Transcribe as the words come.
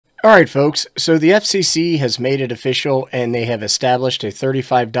All right, folks. So the FCC has made it official, and they have established a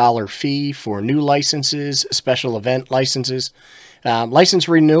 $35 fee for new licenses, special event licenses, license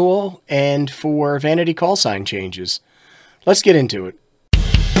renewal, and for vanity call sign changes. Let's get into it.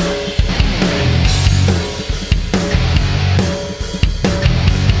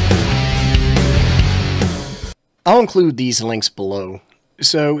 I'll include these links below.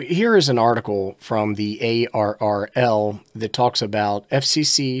 So here is an article from the ARRL that talks about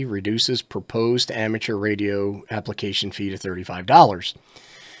FCC reduces proposed amateur radio application fee to $35.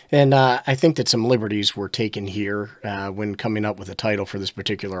 And I think that some liberties were taken here when coming up with a title for this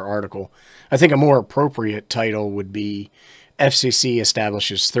particular article. I think a more appropriate title would be FCC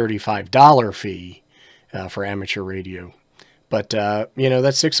establishes $35 fee for amateur radio. But,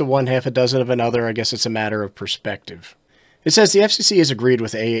 that's six of one, half a dozen of another. I guess it's a matter of perspective. It says the FCC has agreed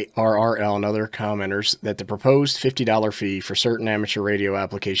with ARRL and other commenters that the proposed $50 fee for certain amateur radio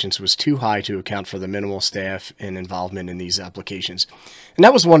applications was too high to account for the minimal staff and involvement in these applications. And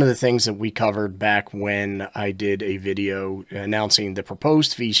that was one of the things that we covered back when I did a video announcing the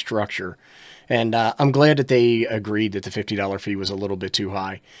proposed fee structure. And I'm glad that they agreed that the $50 fee was a little bit too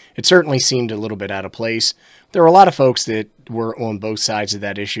high. It certainly seemed a little bit out of place. There were a lot of folks that were on both sides of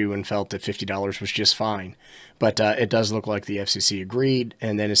that issue and felt that $50 was just fine. But it does look like the FCC agreed.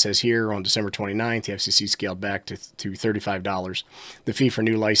 And then it says here on December 29th, the FCC scaled back to $35. The fee for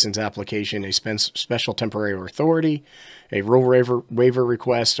new license application, a special temporary authority, a rule waiver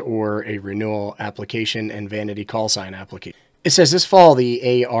request, or a renewal application and vanity call sign application. It says this fall, the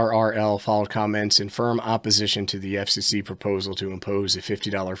ARRL filed comments in firm opposition to the FCC proposal to impose a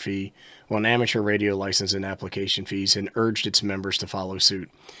 $50 fee on amateur radio license and application fees and urged its members to follow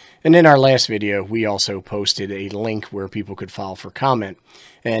suit. And in our last video, we also posted a link where people could file for comment.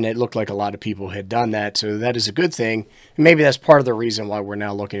 And it looked like a lot of people had done that, so that is a good thing. And maybe that's part of the reason why we're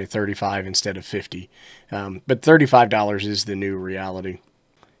now looking at $35 instead of $50. But $35 is the new reality.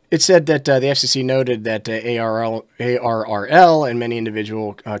 It said that the FCC noted that ARRL and many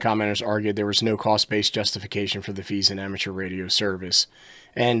individual commenters argued there was no cost-based justification for the fees in amateur radio service.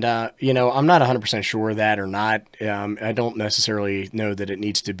 And, I'm not 100% sure of that or not. I don't necessarily know that it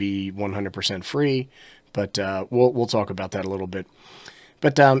needs to be 100% free, but we'll talk about that a little bit.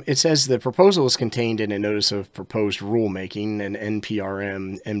 But it says the proposal is contained in a notice of proposed rulemaking, an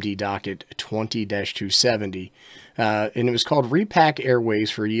NPRM MD docket 20-270, and it was called Repack Airways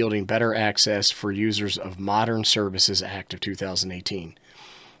for Yielding Better Access for Users of Modern Services Act of 2018.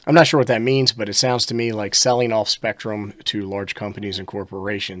 I'm not sure what that means, but it sounds to me like selling off spectrum to large companies and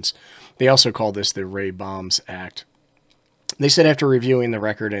corporations. They also call this the Ray Bombs Act. They said after reviewing the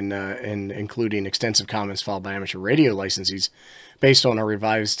record and including extensive comments filed by amateur radio licensees, based on a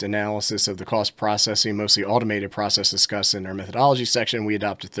revised analysis of the cost processing, mostly automated process discussed in our methodology section, we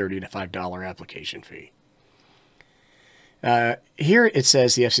adopted $35 application fee. Here it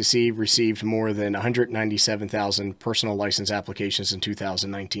says the FCC received more than 197,000 personal license applications in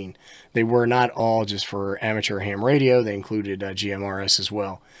 2019. They were not all just for amateur ham radio. They included GMRS as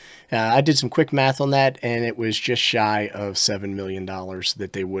well. I did some quick math on that, and it was just shy of $7 million that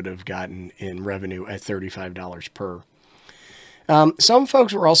they would have gotten in revenue at $35 per. Some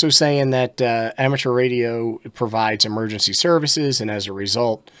folks were also saying that amateur radio provides emergency services and as a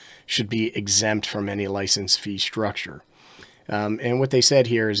result should be exempt from any license fee structure. And what they said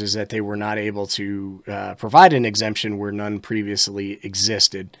here is that they were not able to provide an exemption where none previously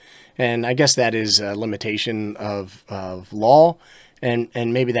existed. And I guess that is a limitation of law, and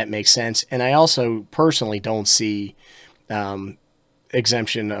maybe that makes sense. And I also personally don't see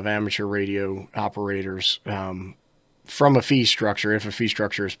exemption of amateur radio operators from a fee structure, if a fee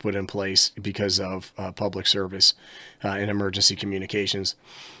structure is put in place because of public service and emergency communications.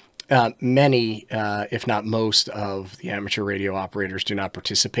 Many, if not most, of the amateur radio operators do not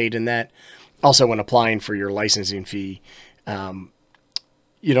participate in that. Also, when applying for your licensing fee,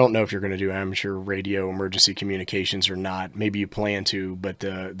 you don't know if you're going to do amateur radio emergency communications or not. Maybe you plan to, but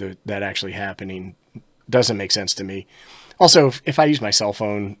that actually happening doesn't make sense to me. Also, if I use my cell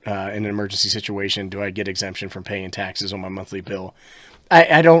phone in an emergency situation, do I get exemption from paying taxes on my monthly bill?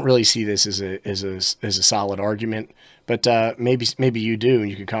 I don't really see this as a solid argument, but maybe you do, and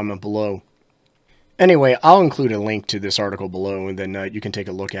you can comment below. Anyway, I'll include a link to this article below, and then you can take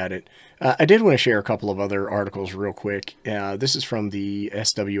a look at it. I did want to share a couple of other articles real quick. This is from the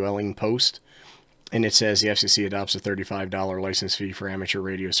SWLing Post, and it says the FCC adopts a $35 license fee for amateur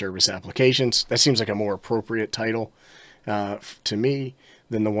radio service applications. That seems like a more appropriate title to me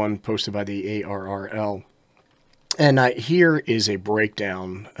than the one posted by the ARRL. And here is a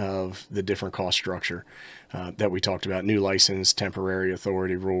breakdown of the different cost structure that we talked about: new license, temporary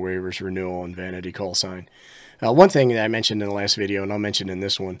authority, rule waivers, renewal, and vanity call sign. One thing that I mentioned in the last video, and I'll mention in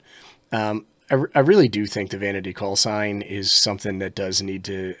this one, I really do think the vanity call sign is something that does need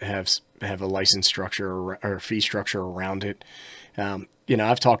to have a license structure or fee structure around it.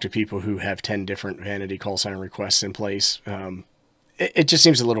 I've talked to people who have 10 different vanity call sign requests in place. It just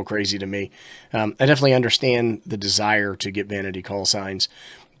seems a little crazy to me. I definitely understand the desire to get vanity call signs,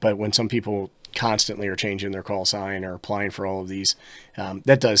 but when some people constantly are changing their call sign or applying for all of these,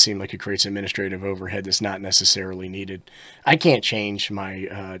 that does seem like it creates administrative overhead that's not necessarily needed. I can't change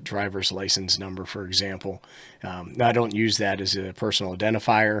my driver's license number, for example. I don't use that as a personal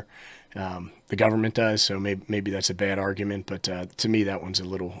identifier. The government does, so maybe that's a bad argument, but to me that one's a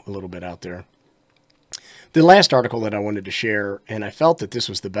little bit out there. The last article that I wanted to share, and I felt that this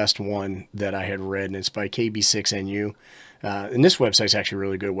was the best one that I had read, and it's by KB6NU. And this website's actually a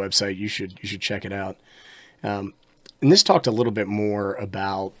really good website. You should check it out. And this talked a little bit more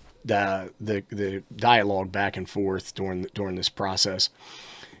about the dialogue back and forth during this process.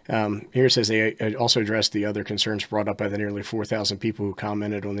 Here it says they also addressed the other concerns brought up by the nearly 4,000 people who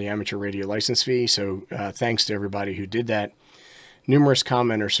commented on the amateur radio license fee. So thanks to everybody who did that. Numerous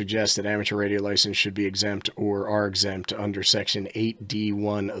commenters suggest that amateur radio license should be exempt or are exempt under Section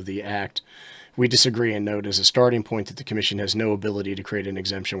 8D1 of the Act. We disagree and note as a starting point that the Commission has no ability to create an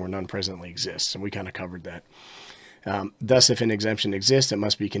exemption where none presently exists, and we kind of covered that. Thus, if an exemption exists, it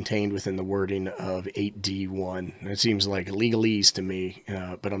must be contained within the wording of 8D1. It seems like legalese to me,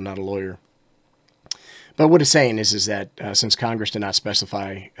 but I'm not a lawyer. But what it's saying is that since Congress did not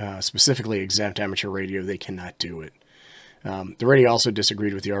specify specifically exempt amateur radio, they cannot do it. The radio also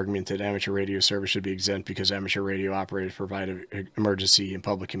disagreed with the argument that amateur radio service should be exempt because amateur radio operators provide emergency and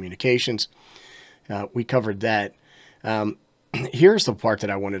public communications. We covered that. Here's the part that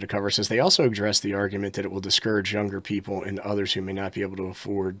I wanted to cover. It says they also addressed the argument that it will discourage younger people and others who may not be able to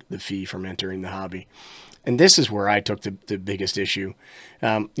afford the fee from entering the hobby. And this is where I took the biggest issue.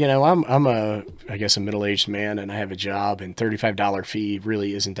 I'm I guess a middle-aged man, and I have a job, and $35 fee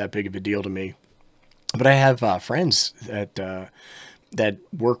really isn't that big of a deal to me. But I have friends that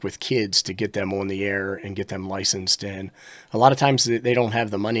work with kids to get them on the air and get them licensed. And a lot of times they don't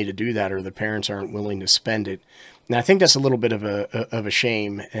have the money to do that, or the parents aren't willing to spend it. And I think that's a little bit of a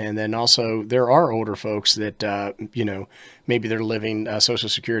shame. And then also there are older folks that, maybe they're living Social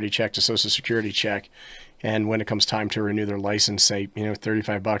Security check to Social Security check. And when it comes time to renew their license, say,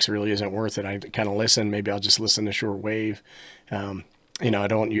 $35 really isn't worth it. I kind of listen. Maybe I'll just listen to shortwave. I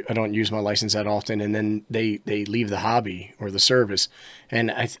don't use my license that often, and then they leave the hobby or the service,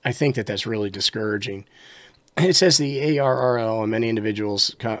 and I think that that's really discouraging. It says the ARRL and many individual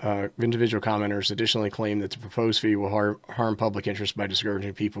commenters additionally claim that the proposed fee will harm public interest by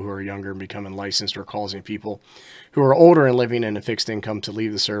discouraging people who are younger and becoming licensed, or causing people who are older and living in a fixed income to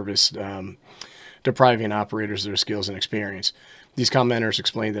leave the service, depriving operators of their skills and experience. These commenters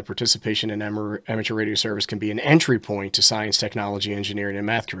explained that participation in amateur radio service can be an entry point to science, technology, engineering, and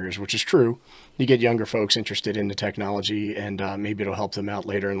math careers, which is true. You get younger folks interested in the technology, and maybe it'll help them out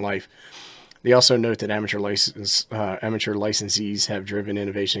later in life. They also note that amateur licensees have driven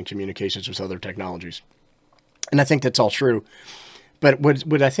innovation in communications with other technologies. And I think that's all true. But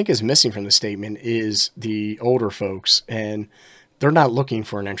what I think is missing from the statement is the older folks, and they're not looking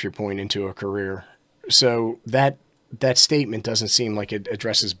for an entry point into a career. So that statement doesn't seem like it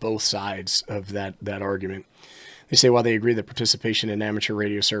addresses both sides of that argument. They say while they agree that participation in amateur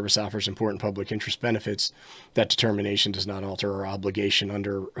radio service offers important public interest benefits, that determination does not alter our obligation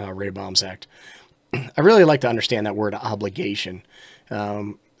under Ray-Baum's Act. I really like to understand that word obligation.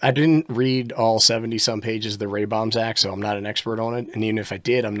 I didn't read all 70-some pages of the Ray-Baum's Act, so I'm not an expert on it. And even if I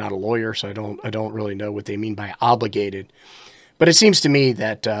did, I'm not a lawyer, so I don't really know what they mean by obligated. But it seems to me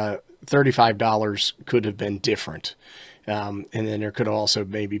that $35 could have been different. And then there could have also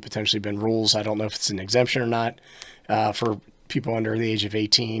maybe potentially been rules. I don't know if it's an exemption or not for people under the age of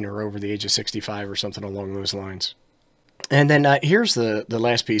 18 or over the age of 65 or something along those lines. And then here's the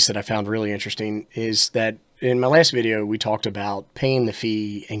last piece that I found really interesting is that in my last video, we talked about paying the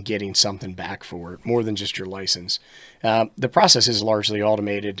fee and getting something back for it, more than just your license. The process is largely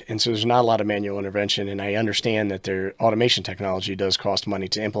automated, and so there's not a lot of manual intervention, and I understand that their automation technology does cost money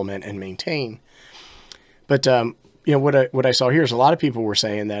to implement and maintain. But what I saw here is a lot of people were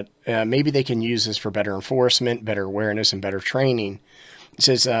saying that maybe they can use this for better enforcement, better awareness, and better training. It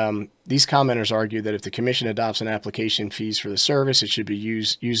says these commenters argue that if the Commission adopts an application fees for the service, it should be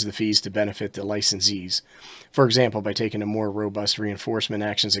use the fees to benefit the licensees. For example, by taking a more robust reinforcement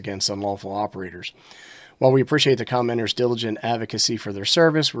actions against unlawful operators. While we appreciate the commenters' diligent advocacy for their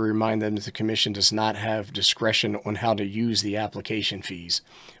service, we remind them that the Commission does not have discretion on how to use the application fees,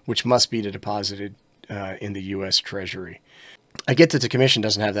 which must be deposited in the U.S. Treasury. I get that the Commission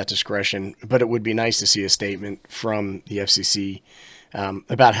doesn't have that discretion, but it would be nice to see a statement from the FCC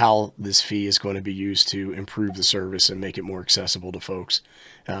about how this fee is going to be used to improve the service and make it more accessible to folks.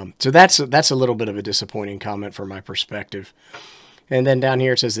 So that's a little bit of a disappointing comment from my perspective. And then down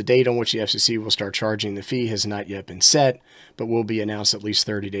here it says the date on which the FCC will start charging the fee has not yet been set, but will be announced at least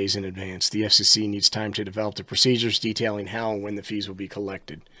 30 days in advance. The FCC needs time to develop the procedures detailing how and when the fees will be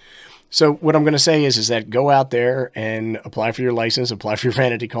collected. So what I'm going to say is that go out there and apply for your license, apply for your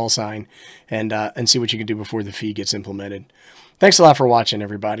vanity call sign, and see what you can do before the fee gets implemented. Thanks a lot for watching,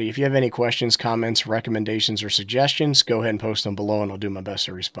 everybody. If you have any questions, comments, recommendations, or suggestions, go ahead and post them below, and I'll do my best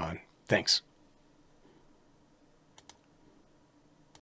to respond. Thanks.